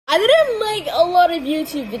I didn't make a lot of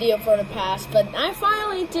YouTube video for the past, but I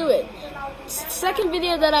finally do it. Second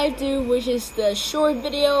video that I do, which is the short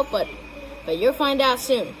video, but you'll find out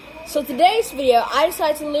soon. So today's video, I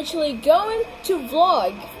decided to literally go into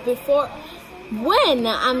vlog when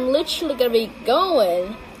I'm literally gonna be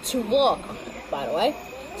going to vlog, by the way.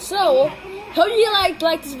 So hope you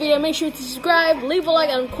like this video. Make sure to subscribe, leave a like,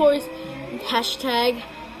 and of course hashtag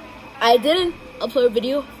I didn't upload a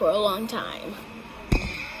video for a long time.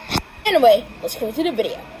 Anyway, let's go to the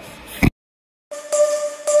video.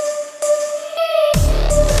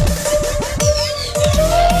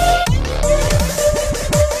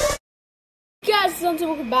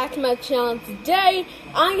 Welcome back to my channel. Today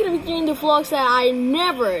I'm going to be doing the vlogs that I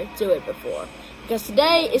never do it before, because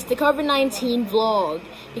today is the COVID-19 vlog.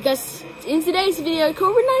 Because in today's video,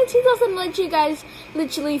 COVID-19 doesn't let you guys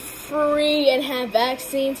literally free and have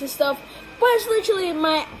vaccines and stuff, but it's literally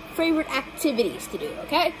my favorite activities to do,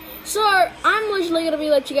 okay? So I'm literally going to be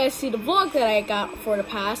letting you guys see the vlog that I got for the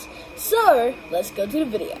past. So let's go to the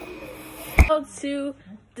video. Go to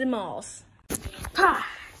the malls. Ah,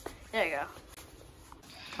 there you go.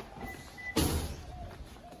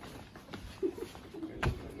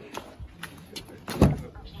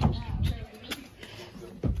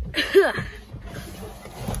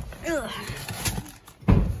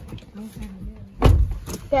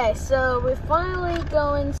 Okay, so we're finally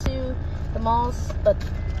going to the malls, but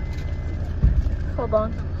hold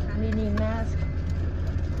on, I need a new mask.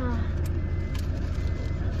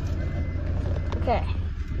 Okay,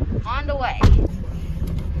 on the way.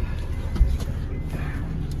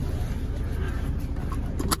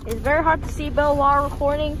 It's very hard to see Bill while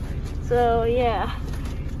recording, so yeah.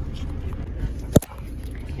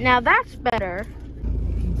 Now that's better.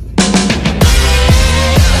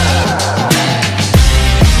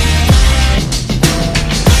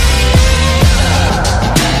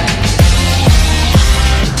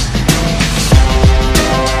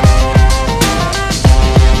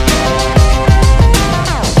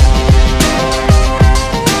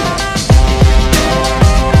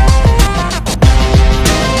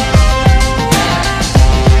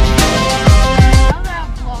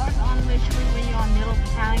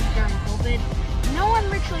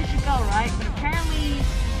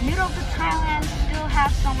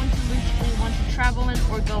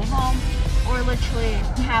 Or go home, or literally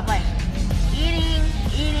have like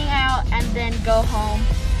eating out and then go home.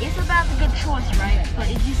 It's about the good choice, right? But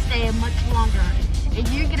if you stay much longer,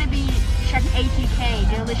 if you're gonna be checking ATK,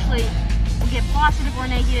 they literally will get positive or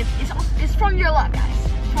negative. It's from your luck, guys.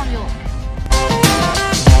 It's from your luck.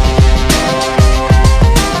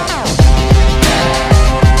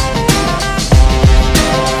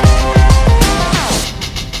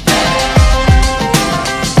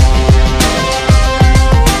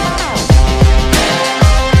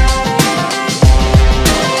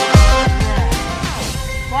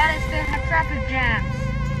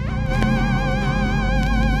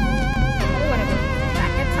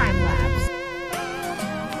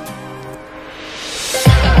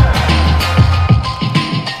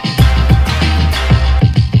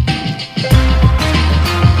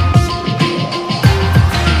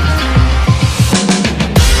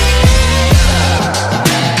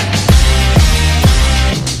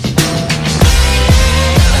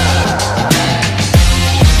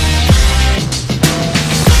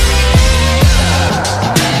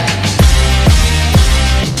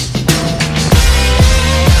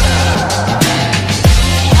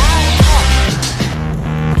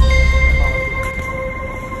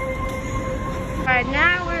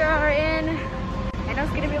 Now we are in, I know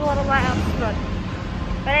it's going to be a little loud, but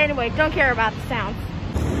anyway, don't care about the sounds.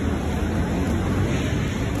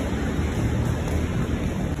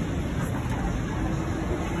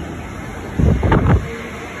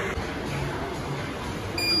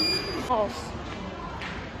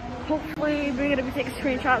 Hopefully we're going to be taking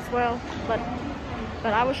screenshots as well, but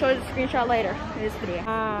I will show you the screenshot later in this video.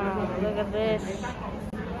 Ah, look at this.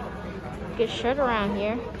 Good shirt around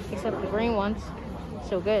here, except the green ones.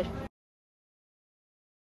 So good.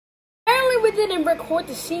 Apparently we didn't record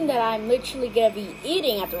the scene that I'm literally gonna be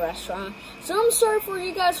eating at the restaurant, so I'm sorry for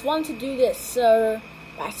you guys wanting to do this. So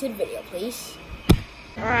back to the video, please.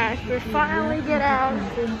 Alright, we finally get out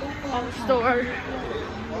of the store.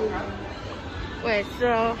 Wait,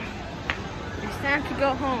 so it's time to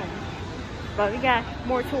go home, but we got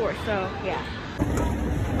more tours, so yeah.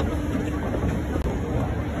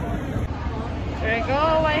 We're gonna go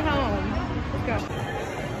all the way home. Let's go.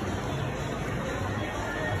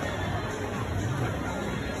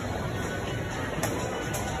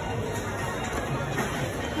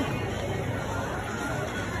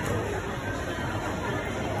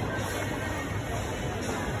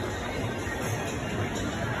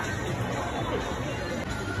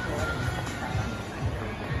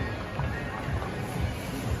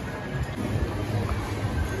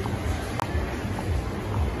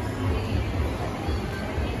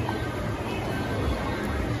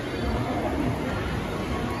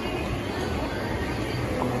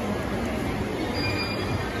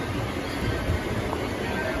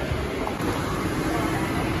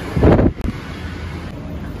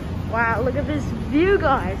 Wow, look at this view,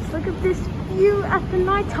 guys. Look at this view at the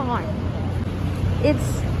nighttime.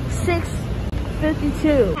 It's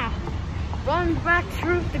 6:52. Run back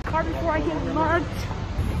through the car before I get mugged.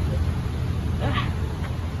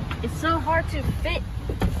 It's so hard to fit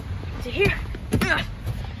to here.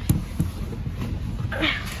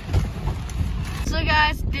 So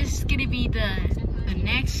guys, this is gonna be the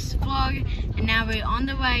next vlog, and now we're on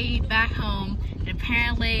the way back home. And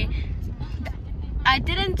apparently I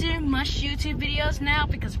didn't do much YouTube videos now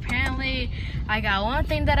because apparently I got one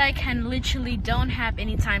thing that I can literally don't have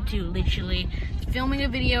any time to literally filming a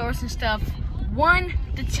video or some stuff. One,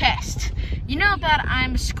 the test. You know that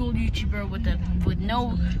I'm a school YouTuber with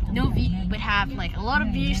no view, would have like a lot of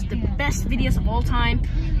views, the best videos of all time,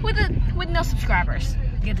 with no subscribers.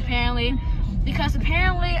 Because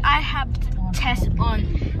apparently I have tests on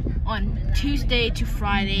Tuesday to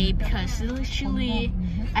Friday because literally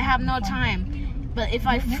I have no time. But if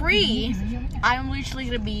I'm free, I'm literally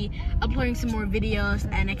gonna be uploading some more videos,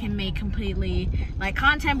 and I can make completely like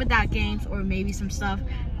content without games or maybe some stuff.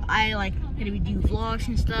 I like gonna be do vlogs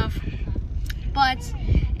and stuff. But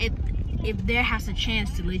if there has a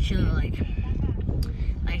chance to literally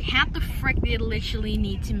like half the frick they literally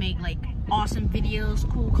need to make like awesome videos,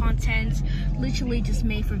 cool content, literally just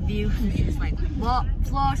made for views, which is like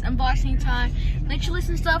vlogs, unboxing time, literally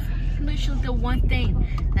some stuff. Literally the one thing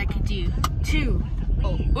that I could do. Two,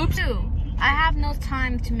 I have no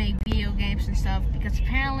time to make video games and stuff because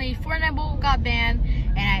apparently Fortnite got banned,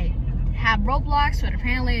 and I have Roblox, but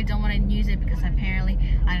apparently I don't want to use it because apparently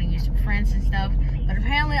I don't use it for friends and stuff. But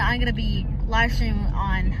apparently I'm gonna be live streaming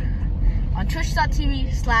on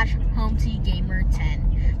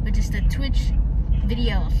twitch.tv/HomeTGamer10, which is the Twitch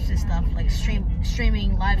videos and stuff, like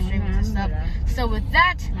streaming, live streaming and stuff. So with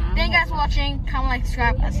that, thank you guys for watching. Comment, like,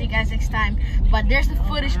 subscribe. I'll see you guys next time. But there's the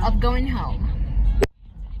footage of going home.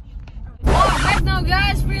 Alright now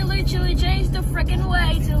guys, we literally changed the freaking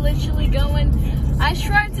way to literally going. I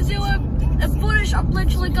tried to do a footage of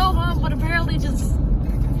literally go home, but apparently just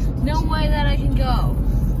no way that I can go.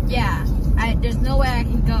 Yeah, there's no way I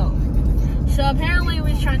can go. So apparently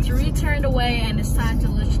we're trying to return the way, and it's time to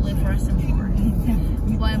literally for us some more.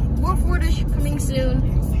 But more footage coming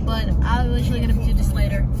soon, but I'm literally gonna do this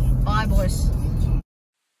later. Bye boys.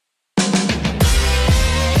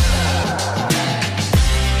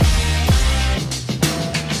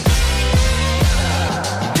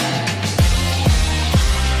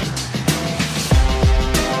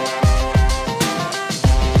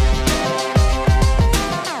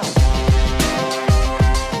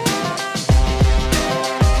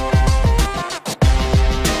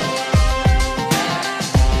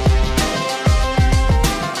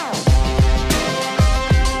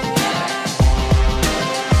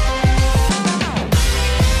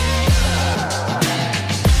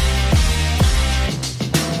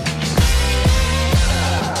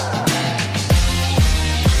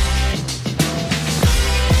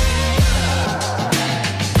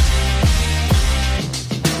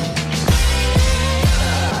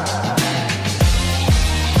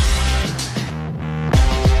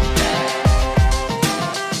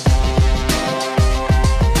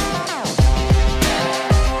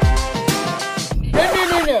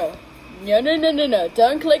 No,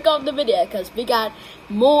 don't click off the video because we got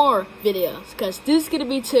more videos, because this is gonna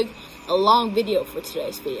be a long video for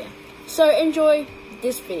today's video. So enjoy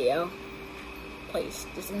this video, please.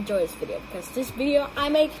 Just enjoy this video, because this video I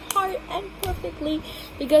make hard and perfectly,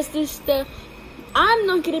 because I'm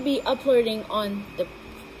not gonna be uploading on the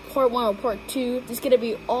part 1 or part 2. This is gonna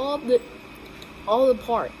be all the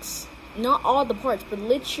parts, not all the parts, but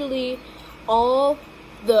literally all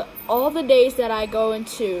the days that I go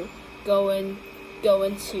into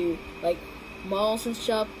like malls and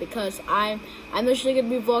stuff, because I'm literally gonna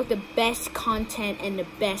be vlog the best content and the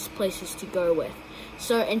best places to go with.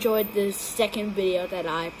 So enjoy the second video that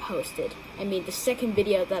I posted. The second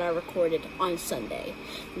video that I recorded on Sunday,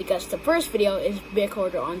 because the first video is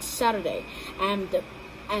recorded on Saturday, and the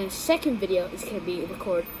second video is gonna be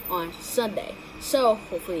recorded on Sunday. So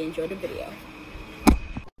hopefully you enjoy the video.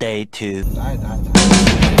 Day 2.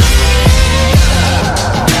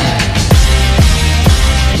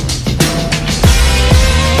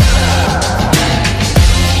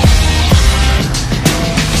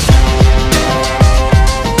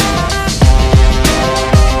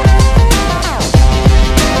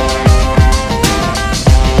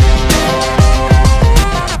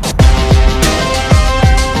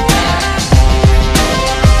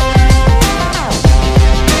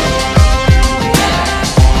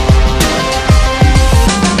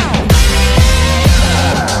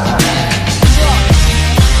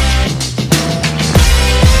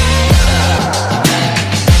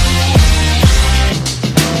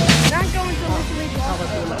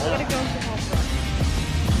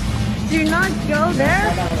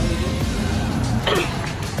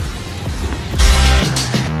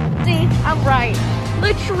 right.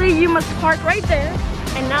 Literally, you must park right there.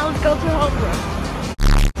 And now let's go to Homebrew.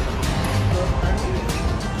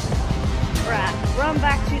 Right, run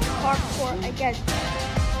back to the carport again.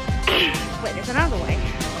 Wait, there's another way.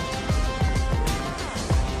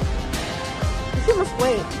 You must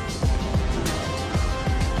wait.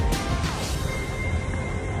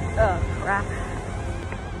 Oh crap.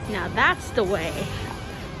 Now that's the way.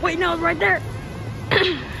 Wait, no, right there.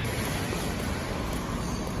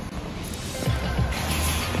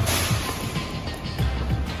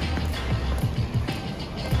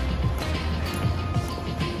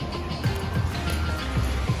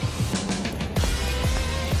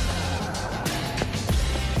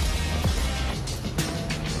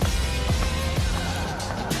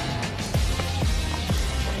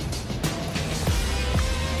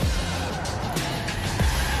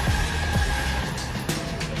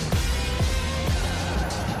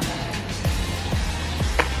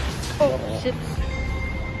 Oh, shit.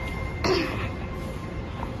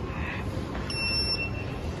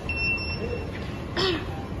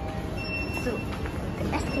 So, the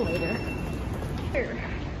escalator here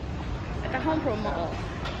at the HomePro Mall.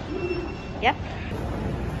 Yep.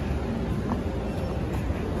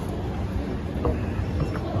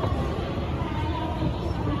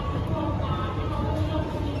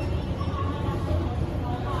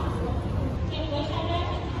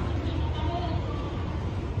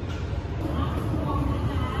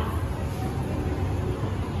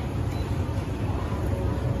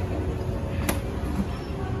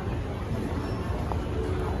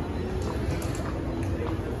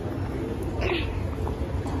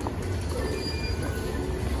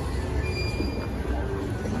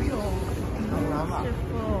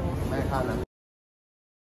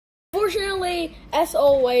 Unfortunately, as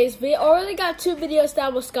always, we already got 2 videos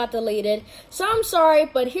that got deleted. So I'm sorry,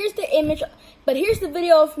 but here's the image. But here's the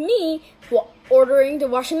video of me ordering the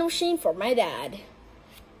washing machine for my dad.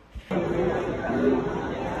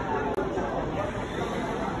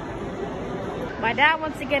 My dad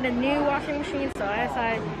wants to get a new washing machine, so I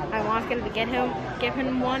decided I want to give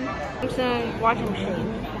him one Samsung washing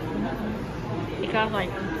machine. Because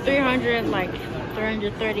like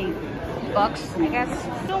 330 bucks, I guess.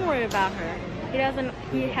 Don't worry about her. He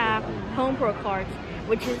have HomePro cards,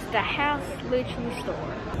 which is the house literally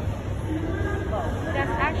store.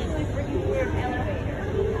 That's actually a pretty weird elevator.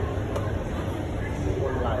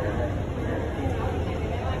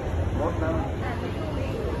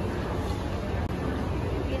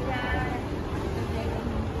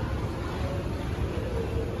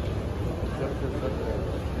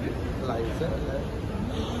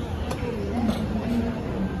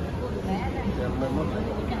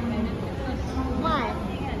 Why?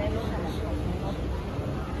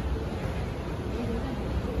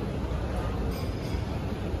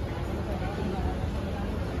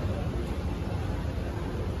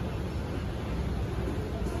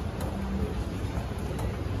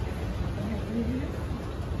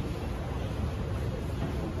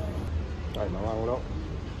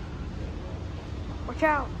 Watch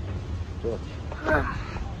out.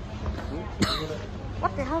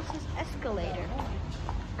 What the hell is this escalator?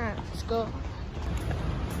 Alright, let's go.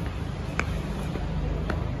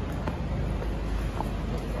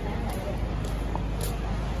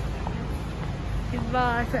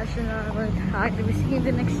 Goodbye, Fashion Island. I will be seeing you in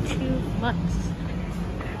the next 2 months.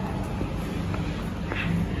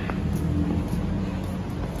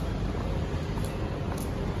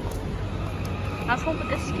 Let's hold with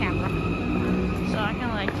this camera so I can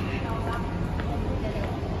like.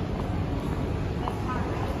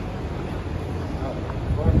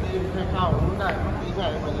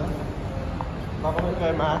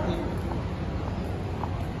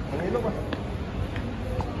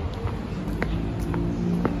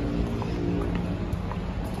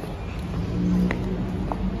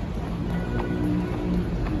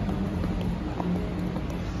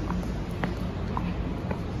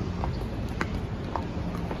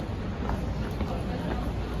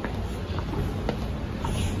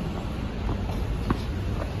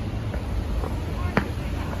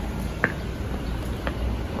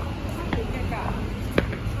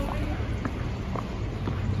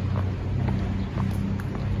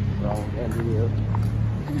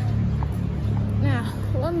 Now,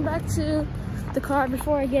 run back to the car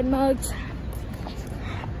before I get mugged.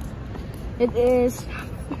 It is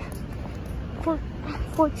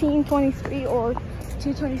 14:23 or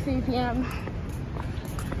 2:23 p.m.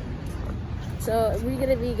 So we're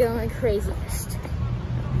gonna be going crazy.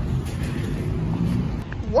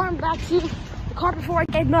 Run back to the car before I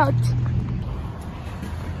get mugged.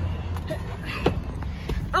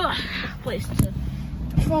 Ugh, place to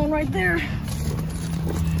phone right there.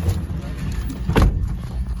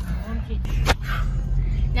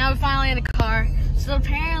 Now we're finally in the car. So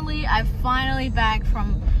apparently I'm finally back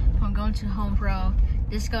from going to Home Pro.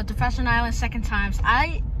 Just go to Fashion Island second times.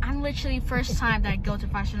 I'm literally first time that I go to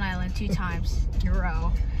Fashion Island 2 times in a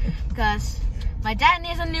row. Because my dad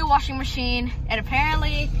needs a new washing machine, and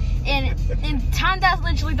apparently in time that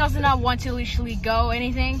literally does not want to literally go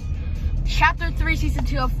anything, Chapter 3 Season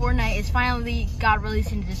 2 of Fortnite is finally got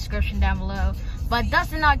released in the description down below. But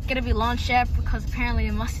that's not gonna be launched yet because apparently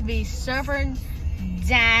it must be server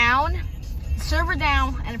down,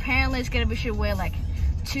 and apparently it's gonna be should wait like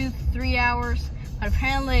 2-3 hours. But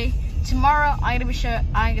apparently tomorrow I'm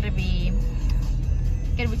gonna be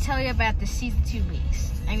telling you about the Season 2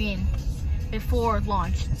 leaks. I mean, before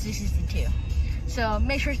launch Season 2. So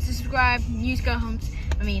make sure to subscribe,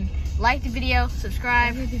 like the video,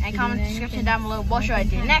 subscribe, and comment in the description down below what should I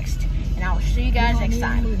do next, and I will see you guys next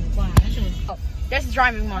time. Oh, there's a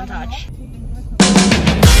driving montage.